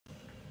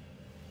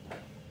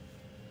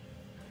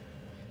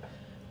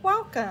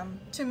Welcome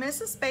to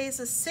Mrs. Bays'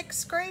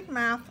 6th grade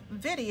math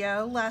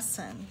video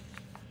lesson.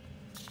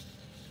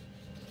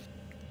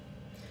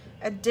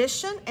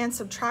 Addition and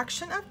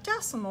subtraction of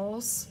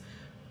decimals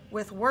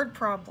with word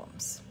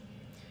problems.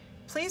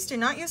 Please do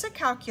not use a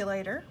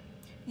calculator.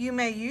 You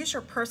may use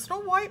your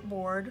personal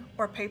whiteboard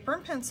or paper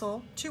and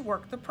pencil to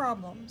work the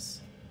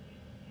problems.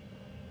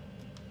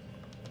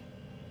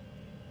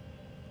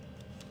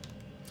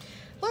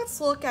 Let's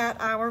look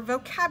at our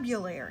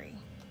vocabulary.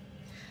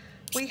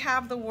 We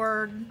have the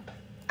word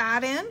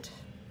addend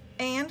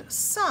and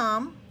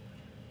sum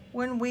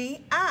when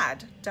we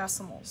add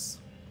decimals.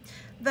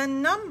 The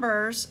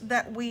numbers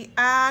that we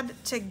add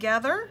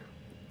together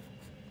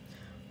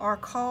are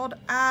called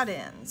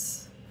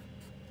addends.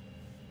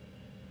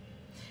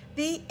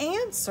 The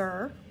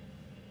answer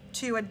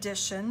to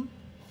addition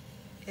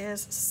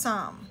is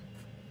sum.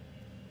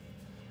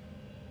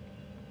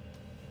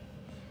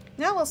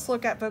 Now let's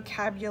look at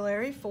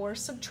vocabulary for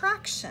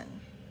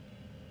subtraction.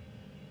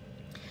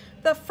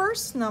 The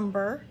first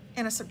number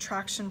in a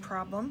subtraction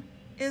problem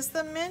is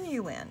the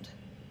minuend.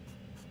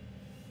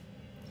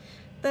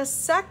 The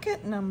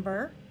second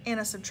number in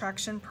a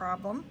subtraction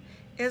problem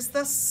is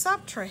the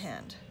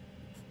subtrahend.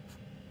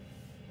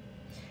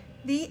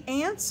 The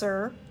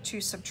answer to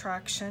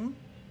subtraction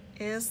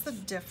is the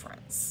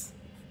difference.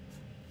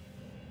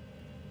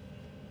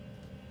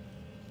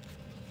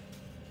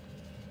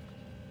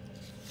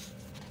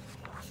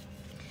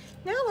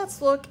 Now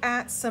let's look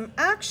at some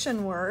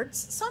action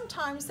words.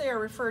 Sometimes they are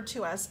referred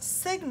to as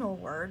signal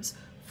words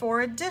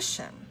for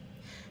addition.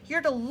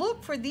 You're to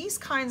look for these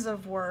kinds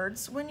of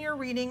words when you're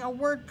reading a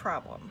word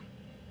problem.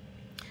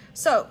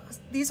 So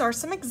these are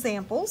some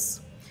examples: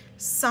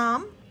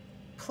 sum,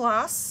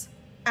 plus,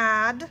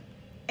 add,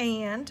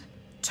 and,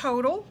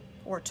 total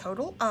or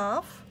total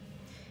of,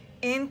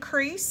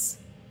 increase,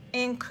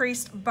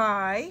 increased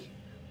by,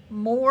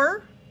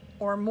 more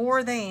or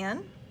more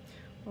than,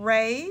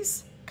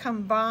 raise,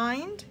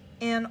 combined,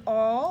 in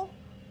all,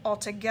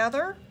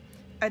 altogether,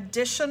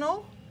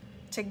 additional,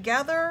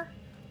 together,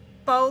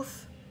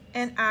 both,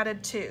 and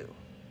added to.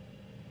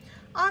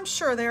 I'm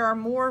sure there are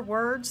more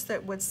words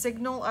that would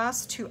signal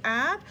us to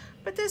add,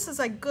 but this is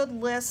a good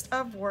list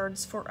of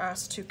words for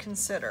us to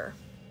consider.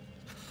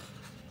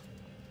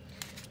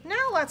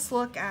 Now let's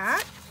look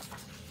at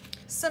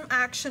some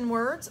action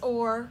words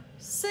or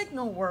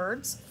signal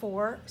words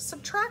for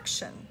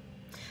subtraction.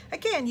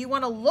 Again, you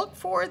want to look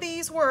for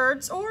these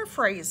words or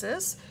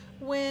phrases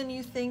when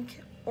you think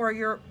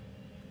or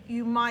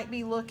you might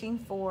be looking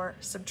for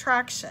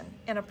subtraction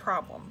in a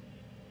problem.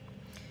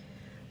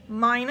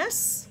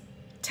 Minus,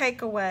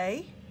 take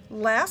away,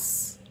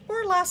 less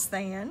or less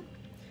than,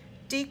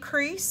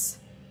 decrease,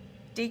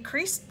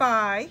 decreased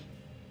by,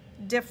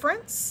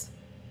 difference,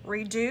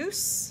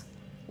 reduce,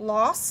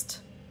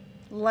 lost,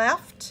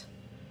 left,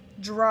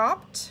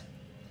 dropped,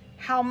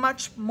 how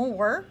much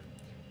more,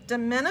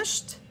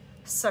 diminished,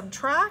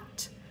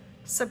 subtract,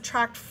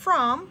 subtract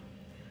from,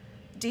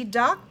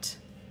 deduct,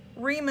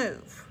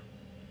 remove.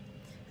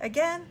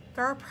 Again,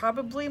 there are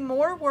probably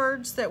more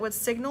words that would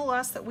signal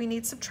us that we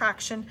need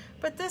subtraction,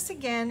 but this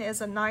again is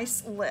a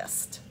nice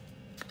list.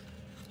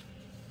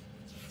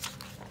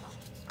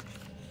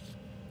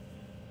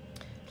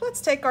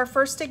 Let's take our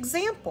first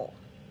example.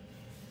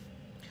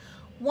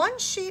 One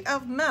sheet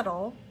of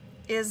metal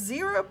is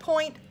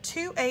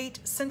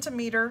 0.28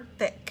 centimeter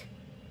thick.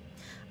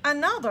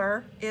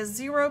 Another is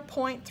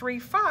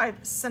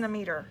 0.35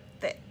 centimeter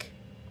thick.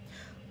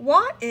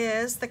 What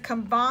is the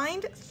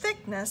combined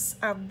thickness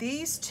of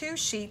these two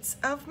sheets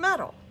of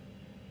metal?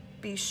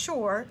 Be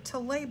sure to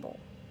label.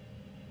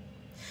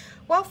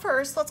 Well,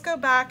 first, let's go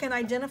back and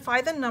identify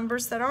the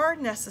numbers that are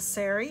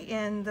necessary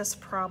in this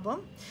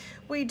problem.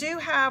 We do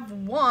have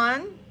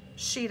one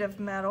sheet of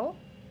metal,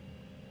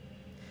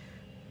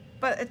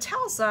 but it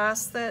tells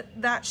us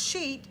that that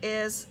sheet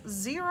is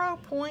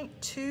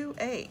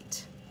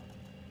 0.28.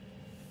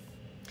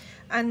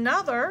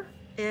 Another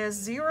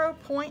is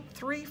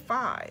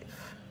 0.35.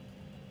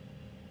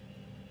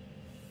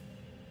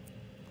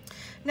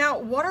 Now,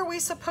 what are we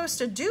supposed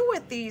to do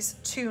with these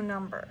two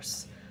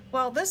numbers?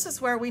 Well, this is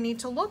where we need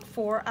to look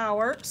for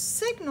our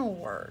signal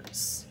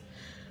words.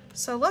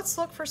 So let's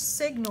look for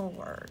signal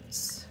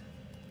words.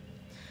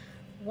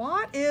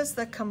 What is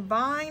the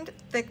combined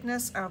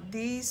thickness of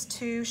these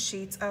two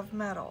sheets of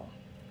metal?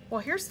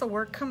 Well, here's the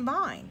word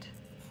combined.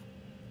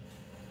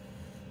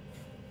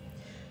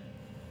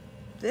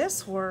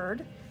 This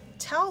word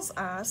tells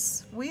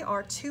us we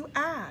are to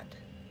add.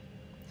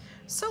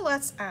 So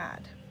let's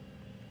add.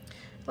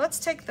 Let's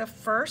take the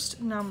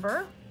first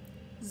number,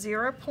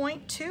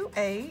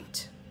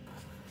 0.28.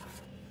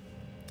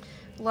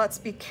 Let's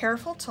be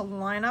careful to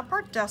line up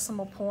our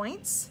decimal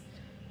points.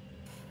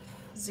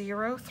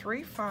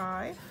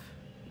 0.35.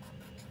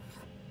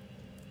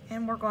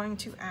 And we're going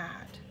to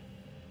add.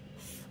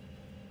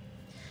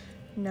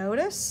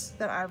 Notice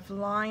that I've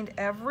lined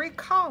every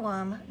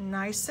column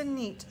nice and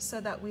neat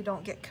so that we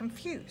don't get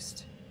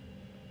confused.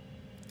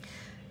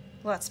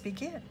 Let's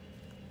begin.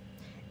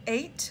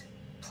 8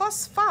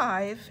 plus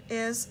 5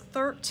 is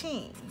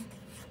 13.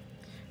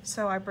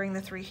 So I bring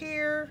the 3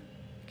 here,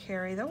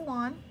 carry the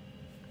 1.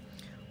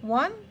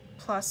 1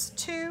 plus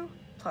 2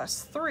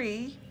 plus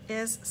 3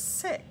 is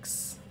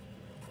 6.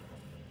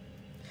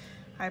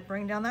 I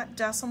bring down that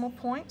decimal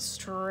point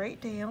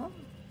straight down,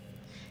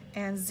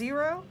 and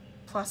 0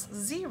 plus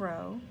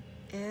 0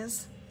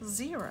 is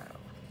 0.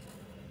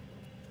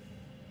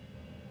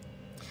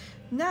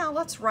 Now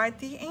let's write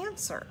the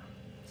answer.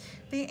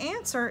 The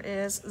answer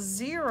is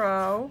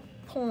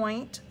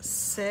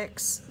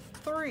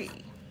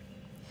 0.63.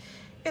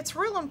 It's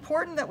real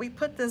important that we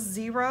put the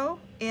 0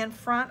 in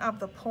front of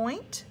the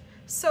point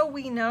so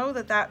we know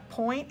that that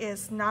point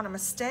is not a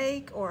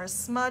mistake or a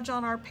smudge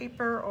on our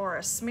paper or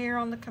a smear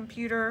on the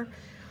computer.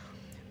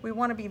 We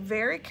want to be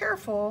very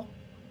careful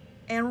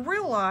and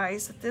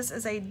realize that this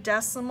is a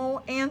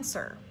decimal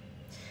answer.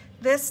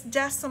 This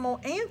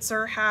decimal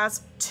answer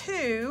has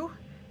 2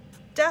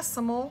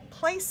 decimal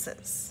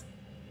places.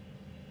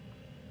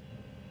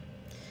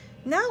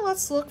 Now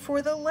let's look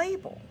for the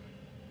label.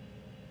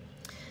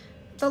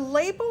 The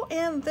label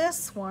in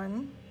this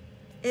one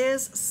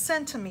is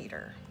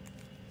centimeter.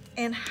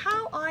 And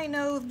how I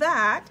know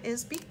that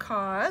is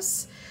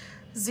because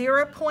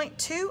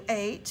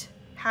 0.28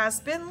 has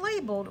been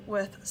labeled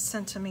with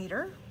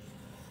centimeter,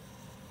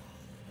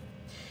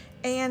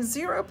 and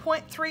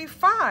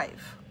 0.35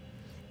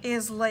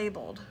 is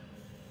labeled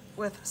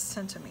with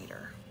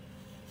centimeter.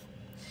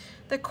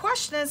 The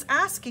question is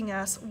asking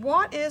us,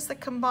 what is the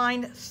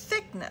combined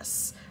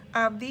thickness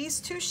of these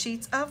 2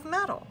 sheets of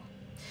metal?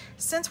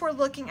 Since we're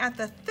looking at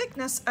the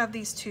thickness of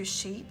these 2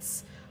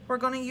 sheets, we're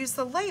going to use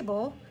the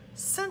label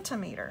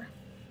centimeter.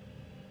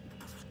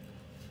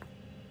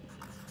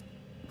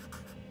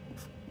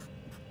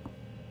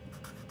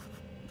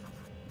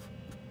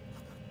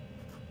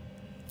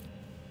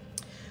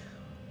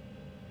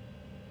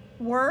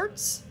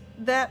 Words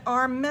that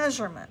are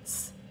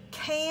measurements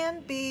can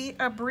be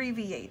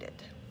abbreviated.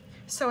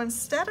 So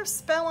instead of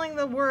spelling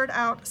the word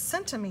out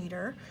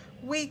centimeter,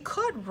 we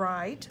could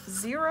write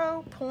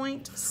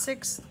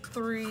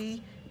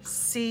 0.63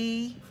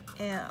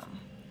 cm.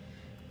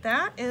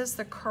 That is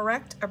the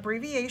correct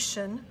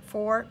abbreviation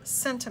for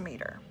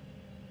centimeter.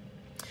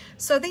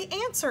 So the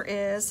answer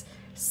is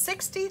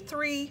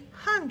 63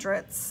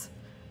 hundredths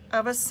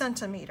of a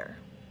centimeter.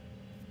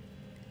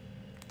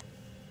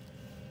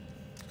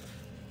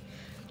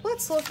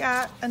 Let's look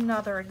at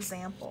another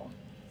example.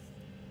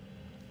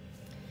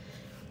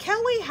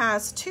 Kelly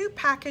has 2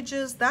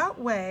 packages that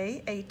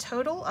weigh a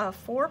total of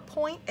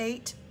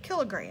 4.8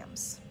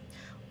 kilograms.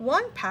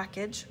 One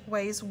package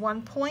weighs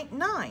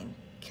 1.9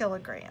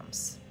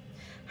 kilograms.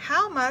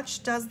 How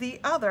much does the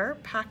other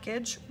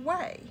package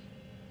weigh?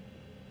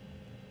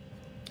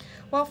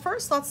 Well,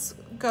 first let's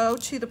go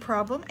to the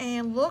problem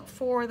and look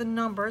for the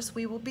numbers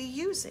we will be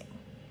using.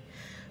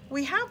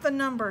 We have the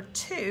number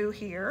 2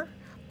 here,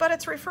 but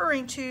it's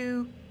referring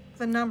to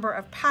the number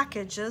of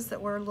packages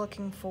that we're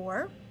looking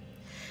for.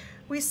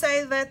 We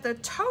say that the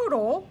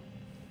total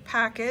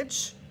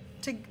packages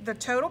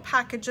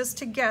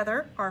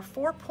together are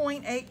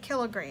 4.8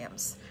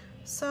 kilograms.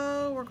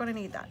 So we're going to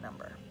need that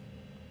number.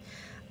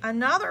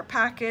 Another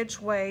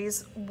package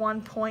weighs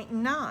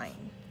 1.9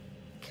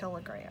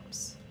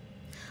 kilograms.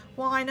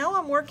 Well, I know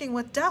I'm working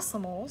with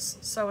decimals,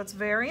 so it's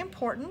very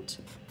important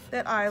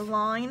that I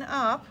line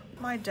up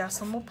my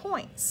decimal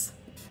points.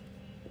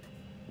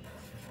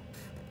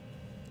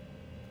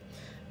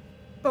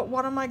 But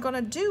what am I going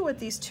to do with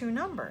these 2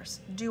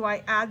 numbers? Do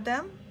I add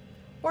them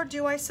or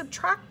do I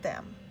subtract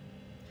them?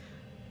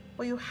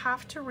 Well, you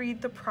have to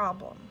read the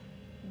problem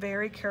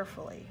very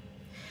carefully.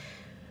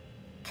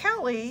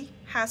 Kelly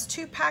has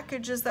 2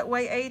 packages that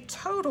weigh a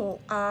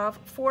total of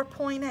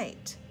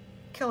 4.8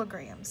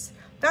 kilograms.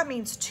 That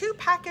means 2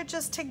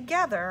 packages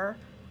together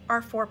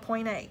are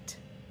 4.8.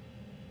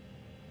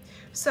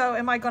 So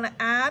am I going to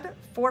add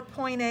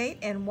 4.8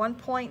 and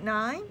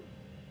 1.9?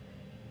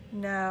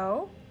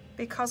 No,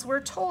 because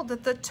we're told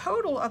that the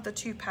total of the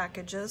 2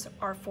 packages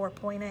are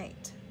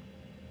 4.8.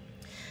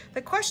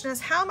 The question is,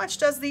 how much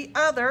does the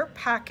other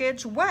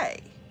package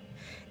weigh?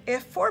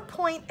 If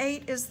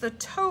 4.8 is the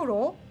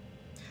total,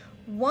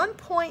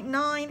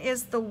 1.9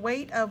 is the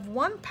weight of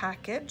one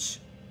package,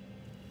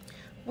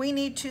 we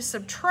need to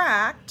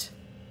subtract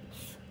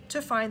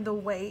to find the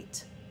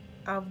weight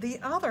of the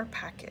other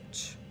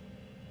package.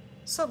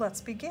 So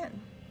let's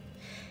begin.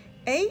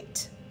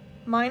 8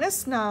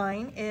 minus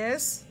 9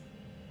 is,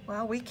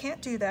 well, we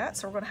can't do that,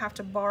 so we're going to have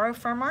to borrow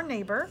from our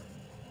neighbor.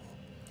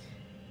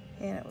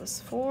 And it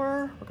was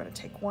 4. We're going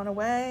to take 1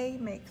 away,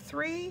 make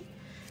 3.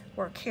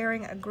 We're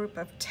carrying a group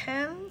of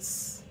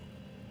 10s.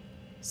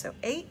 So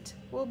 8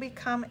 will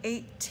become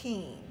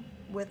 18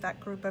 with that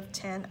group of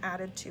 10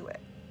 added to it.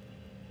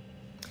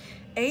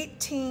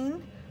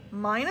 18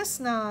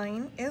 minus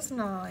 9 is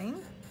 9.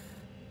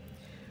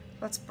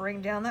 Let's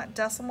bring down that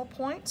decimal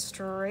point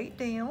straight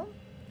down.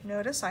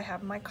 Notice I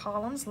have my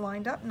columns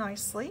lined up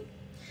nicely.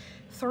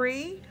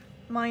 3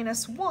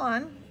 minus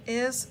 1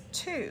 is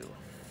 2.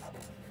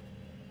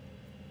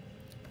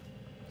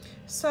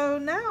 So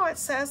now it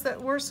says that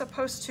we're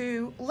supposed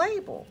to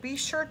label. Be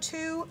sure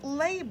to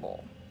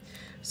label.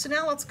 So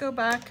now let's go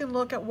back and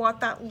look at what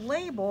that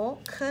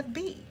label could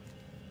be.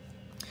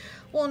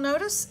 Well,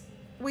 notice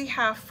we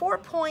have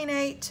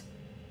 4.8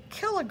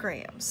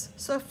 kilograms.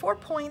 So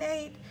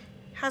 4.8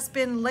 has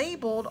been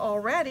labeled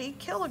already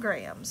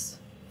kilograms.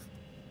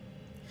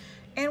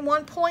 And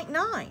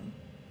 1.9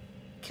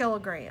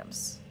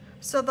 kilograms.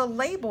 So the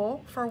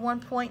label for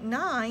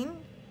 1.9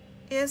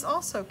 is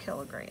also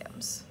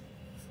kilograms.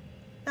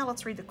 Now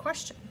let's read the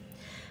question.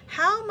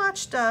 How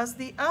much does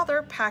the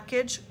other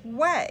package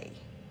weigh?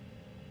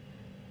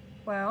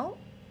 Well,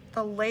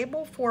 the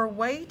label for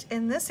weight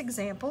in this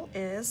example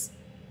is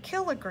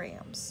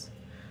kilograms.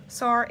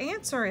 So our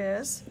answer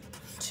is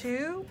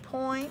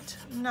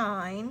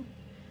 2.9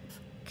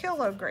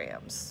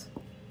 kilograms.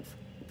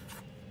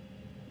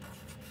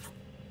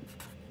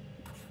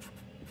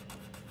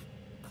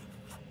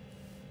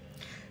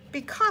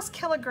 Because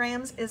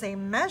kilograms is a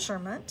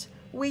measurement,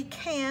 we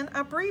can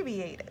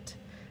abbreviate it.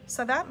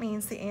 So that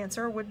means the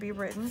answer would be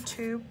written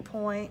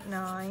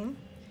 2.9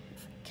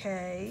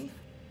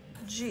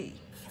 kg.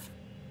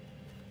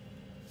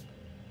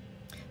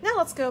 Now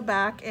let's go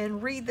back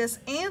and read this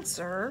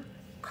answer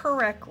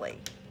correctly.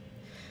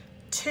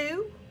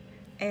 2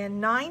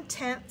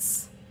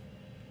 9/10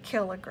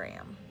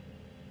 kilogram.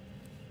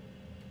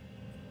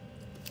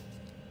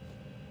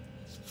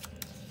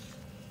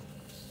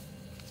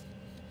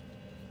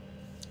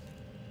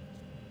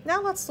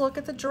 Now let's look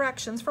at the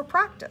directions for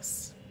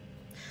practice.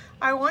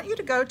 I want you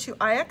to go to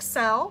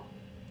iExcel,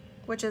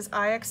 which is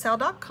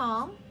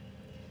iexcel.com.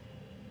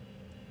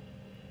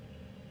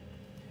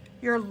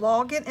 Your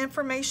login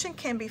information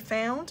can be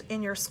found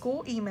in your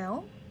school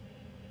email.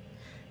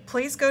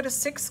 Please go to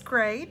 6th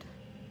grade,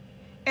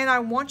 and I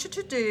want you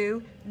to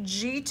do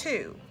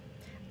G2,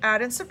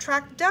 add and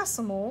subtract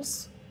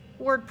decimals,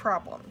 word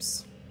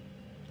problems.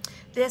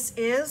 This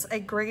is a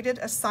graded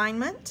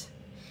assignment.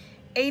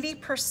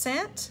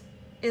 80%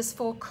 is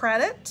full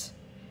credit,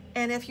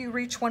 and if you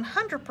reach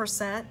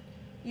 100%,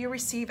 you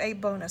receive a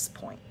bonus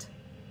point.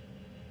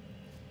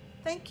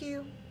 Thank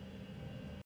you.